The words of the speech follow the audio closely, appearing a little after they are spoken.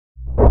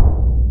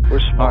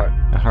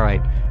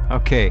right.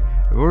 Okay,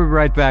 we're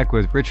right back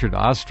with Richard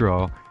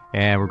Ostrow,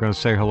 and we're going to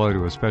say hello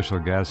to a special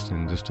guest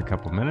in just a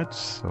couple minutes,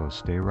 so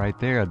stay right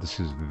there. This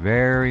is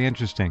very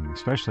interesting,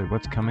 especially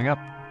what's coming up.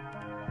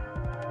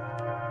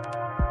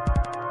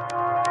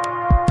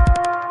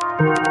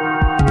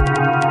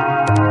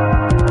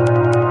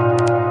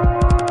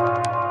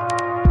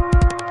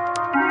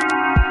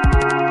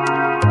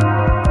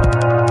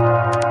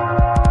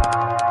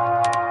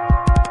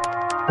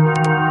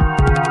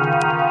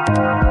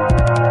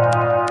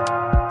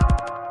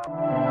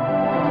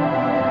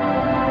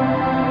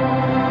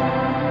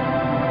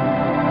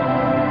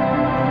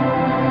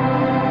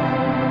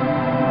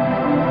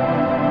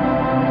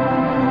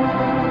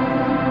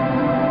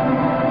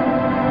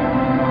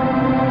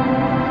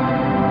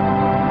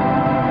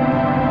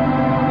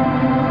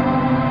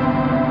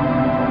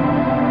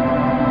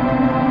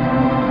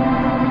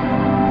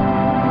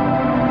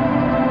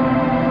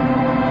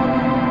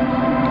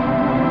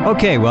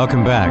 Okay,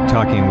 welcome back.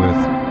 Talking with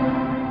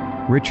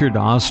Richard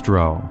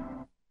Ostrow,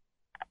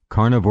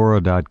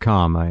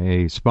 Carnivora.com,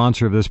 a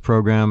sponsor of this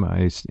program.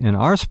 And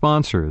our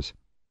sponsors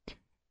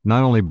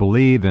not only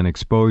believe in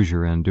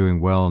exposure and doing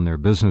well in their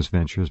business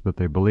ventures, but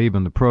they believe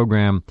in the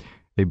program.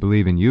 They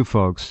believe in you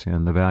folks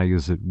and the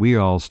values that we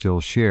all still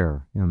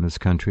share in this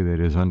country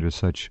that is under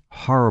such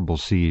horrible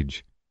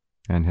siege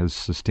and has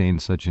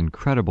sustained such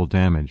incredible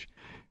damage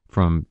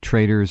from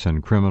traitors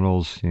and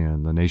criminals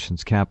in the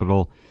nation's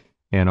capital,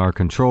 and our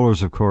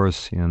controllers, of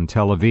course, in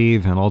Tel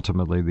Aviv, and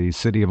ultimately the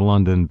City of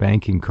London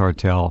banking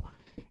cartel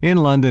in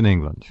London,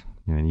 England.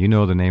 And you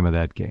know the name of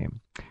that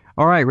game.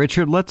 All right,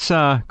 Richard, let's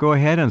go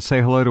ahead and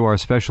say hello to our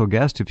special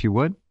guest, if you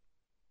would.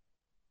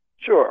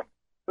 Sure.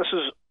 This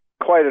is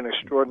quite an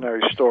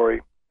extraordinary story,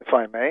 if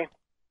I may,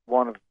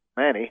 one of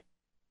many.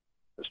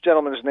 This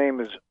gentleman's name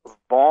is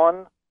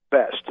Vaughn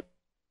Best.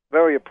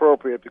 Very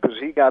appropriate because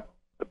he got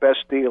the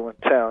best deal in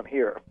town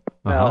here.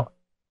 Now,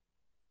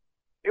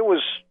 it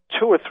was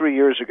 2 or 3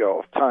 years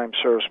ago, if time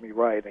serves me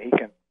right, and he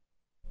can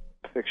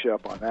fix you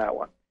up on that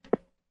one.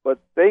 But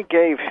they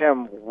gave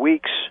him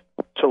weeks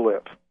to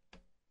live.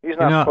 He's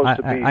not supposed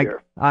to be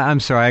here. I'm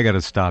sorry, I got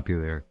to stop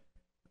you there.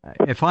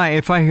 If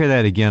I hear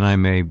that again, I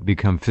may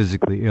become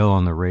physically ill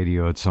on the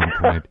radio at some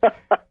point.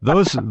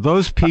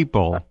 Those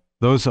people,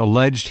 those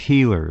alleged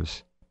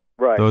healers,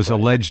 those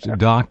alleged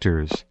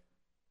doctors,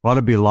 ought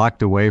to be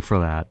locked away for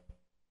that.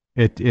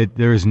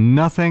 There's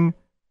nothing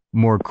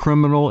more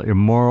criminal,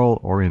 immoral,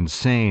 or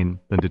insane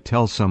than to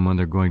tell someone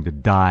they're going to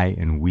die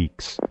in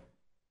weeks.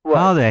 Right.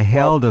 How the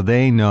hell do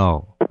they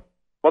know?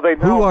 Well, they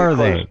know. Who are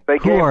they? They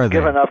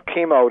give enough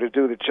chemo to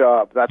do the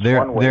job. That's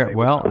one way.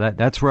 Well,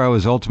 that's where I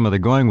was ultimately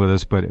going with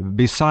this. But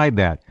beside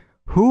that,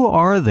 who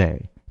are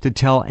they to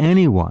tell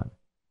anyone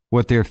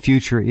what their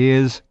future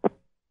is,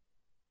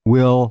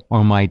 will,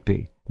 or might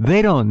be?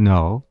 They don't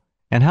know.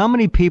 And how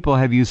many people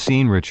have you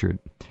seen, Richard,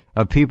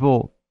 of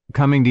people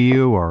coming to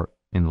you or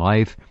in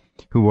life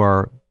who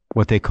are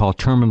what they call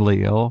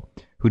terminally ill,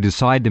 who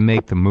decide to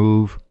make the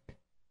move,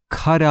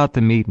 cut out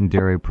the meat and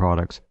dairy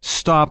products,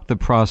 stop the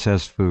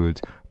processed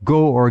foods,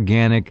 go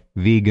organic,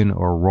 vegan,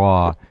 or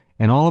raw,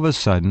 and all of a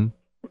sudden,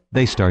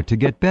 they start to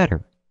get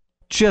better,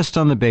 just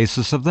on the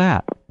basis of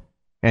that.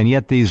 And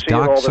yet these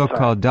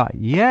so-called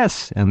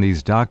yes, and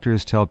these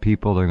doctors tell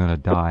people they're going to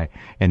die,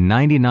 and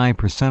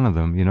 99% of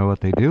them, you know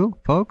what they do,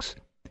 folks?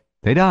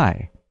 They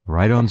die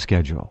right on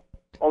schedule.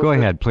 Well, go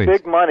ahead, please.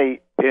 Big money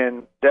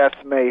in death,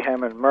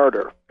 mayhem, and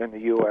murder in the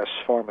U.S.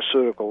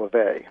 pharmaceutical of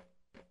A.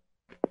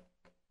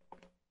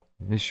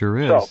 It sure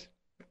is. So,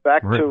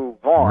 back to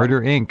Vaughn.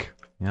 Murder, Inc.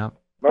 Yeah.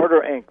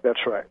 Murder, Inc.,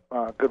 that's right.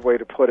 Good way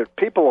to put it.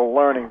 People are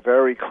learning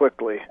very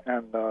quickly,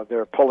 and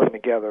they're pulling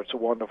together. It's a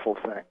wonderful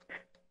thing.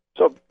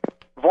 So,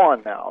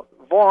 Vaughn now.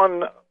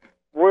 Vaughn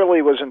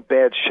really was in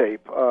bad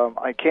shape.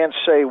 I can't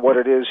say what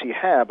it is he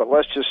had, but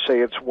let's just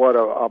say it's what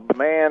a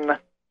man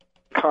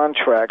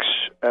contracts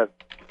at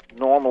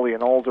normally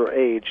an older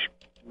age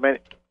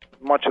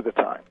much of the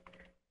time.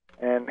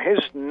 And his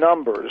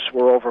numbers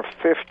were over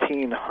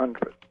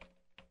 1,500,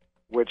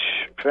 which,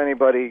 if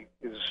anybody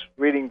is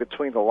reading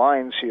between the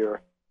lines here,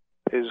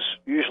 is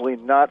usually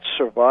not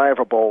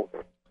survivable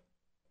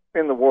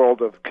in the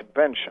world of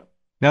convention.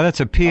 Now, that's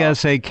a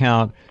PSA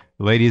count,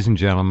 ladies and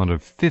gentlemen,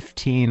 of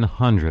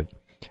 1,500.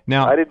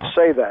 Now, I didn't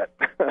say that.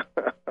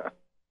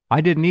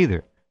 I didn't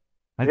either.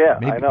 I know.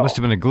 It must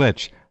have been a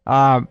glitch.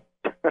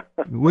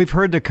 We've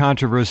heard the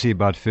controversy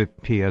about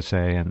PSA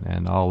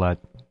and all that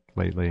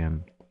lately,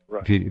 and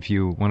right. if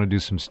you want to do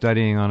some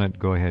studying on it,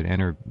 go ahead,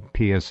 enter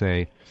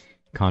PSA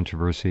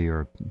controversy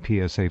or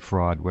PSA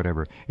fraud,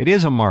 whatever. It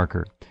is a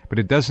marker, but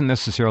it doesn't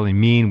necessarily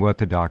mean what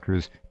the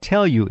doctors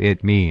tell you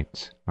it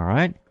means, all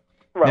right?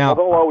 Right, now,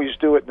 well, they'll always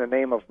do it in the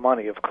name of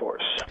money, of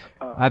course.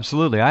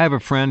 Absolutely. I have a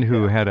friend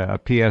who had a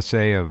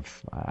PSA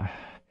of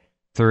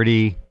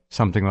 30,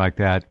 something like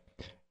that,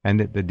 and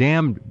the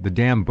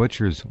damn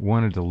butchers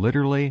wanted to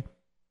literally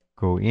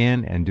go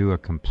in and do a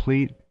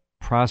complete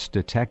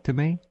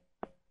prostatectomy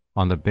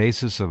on the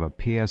basis of a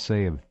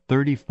PSA of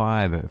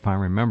 35, if I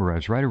remember. I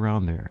was right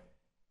around there.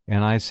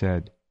 And I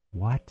said,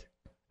 what?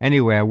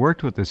 Anyway, I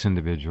worked with this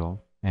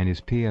individual, and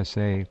his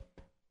PSA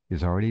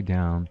is already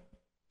down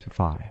to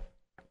 5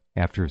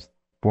 after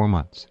 4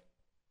 months.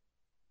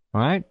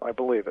 All right? I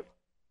believe it.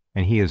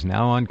 And he is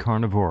now on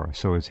Carnivora,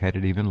 so it's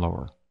headed even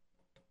lower.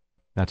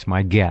 That's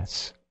my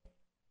guess.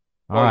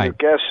 All right. Your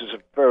guess is a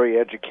very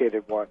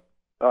educated one.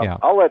 Yeah.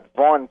 I'll let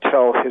Vaughn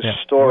tell his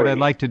story. What I'd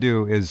like to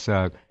do is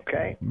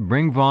okay.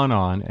 bring Vaughn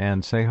on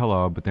and say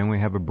hello, but then we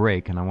have a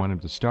break, and I want him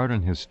to start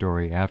on his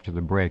story after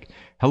the break.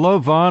 Hello,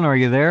 Vaughn. Are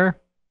you there?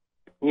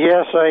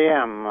 Yes, I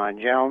am,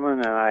 gentlemen,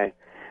 and I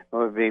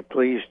would be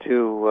pleased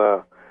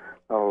to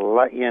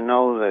let you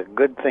know the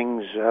good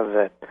things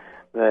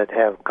that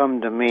have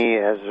come to me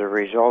as a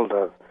result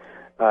of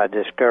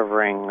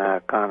discovering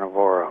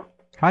Carnivora.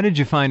 How did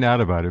you find out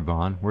about it,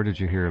 Vaughn? Where did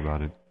you hear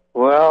about it?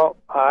 Well,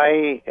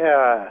 I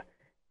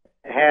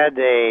had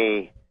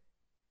a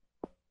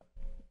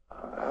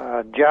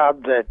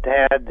job that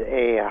had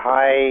a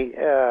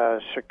high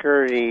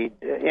security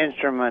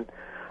instrument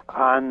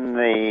on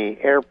the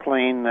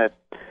airplane that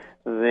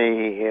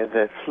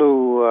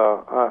flew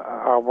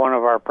one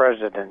of our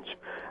presidents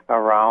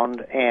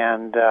around,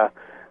 and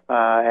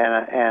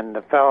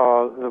the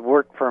fellow that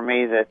worked for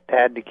me that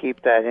had to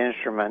keep that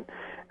instrument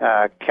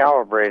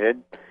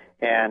calibrated,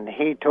 and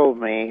he told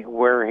me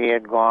where he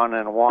had gone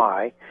and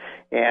why,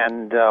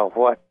 and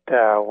what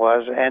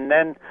was, and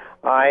then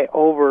I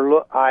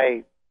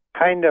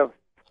kind of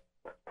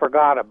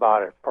forgot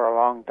about it for a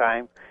long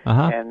time,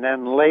 and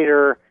then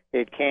later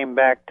it came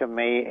back to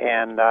me,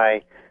 and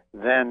I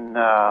then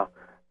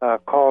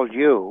called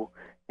you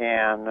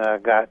and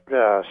got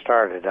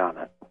started on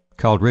it.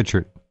 Called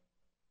Richard.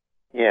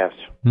 Yes.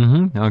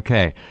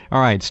 Okay.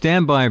 All right.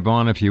 Stand by,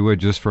 Vaughn, if you would,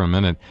 just for a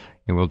minute,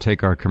 and we'll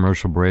take our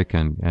commercial break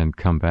and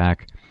come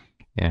back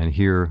and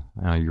hear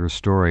your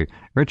story.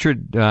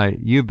 Richard,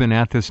 you've been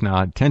at this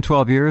now 10,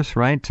 12 years,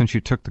 right, since you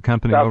took the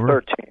company About over?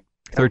 13.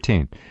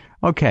 13.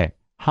 Okay.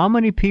 How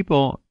many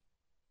people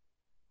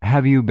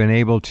have you been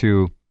able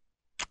to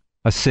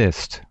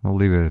assist? We'll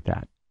leave it at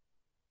that.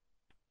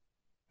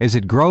 Is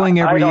it growing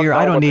every year?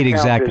 I don't need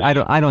exact. I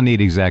don't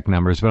need exact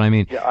numbers, but I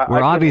mean,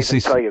 we're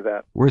obviously tell you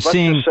that. We're Let's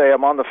seeing. Just say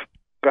I'm on the.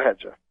 Go ahead,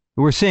 Jeff.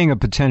 We're seeing a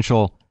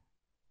potential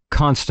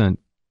constant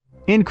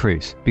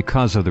increase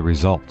because of the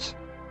results.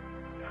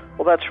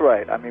 Well, that's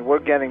right. I mean, we're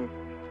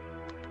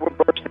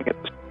bursting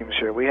at the seams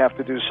here. We have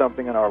to do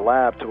something in our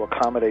lab to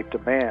accommodate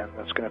demand.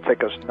 That's going to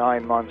take us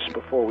 9 months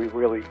before we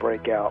really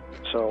break out.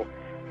 So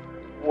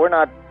we're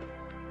not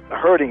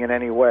hurting in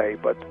any way,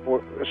 but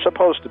we're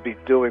supposed to be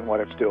doing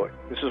what it's doing.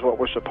 This is what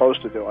we're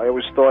supposed to do. I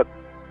always thought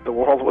the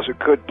world was a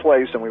good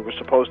place and we were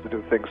supposed to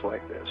do things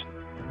like this.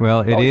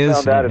 Well, it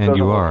is, and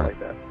you are. Like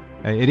that.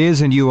 It is,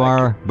 and you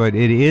are, but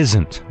it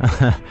isn't.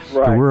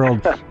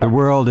 Right. The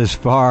world is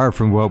far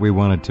from what we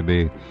want it to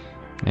be.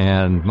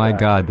 And my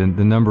God, the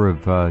number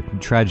of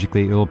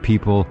tragically ill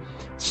people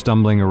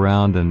stumbling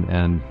around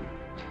and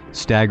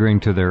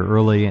staggering to their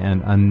early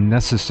and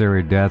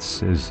unnecessary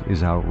deaths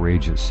is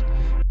outrageous.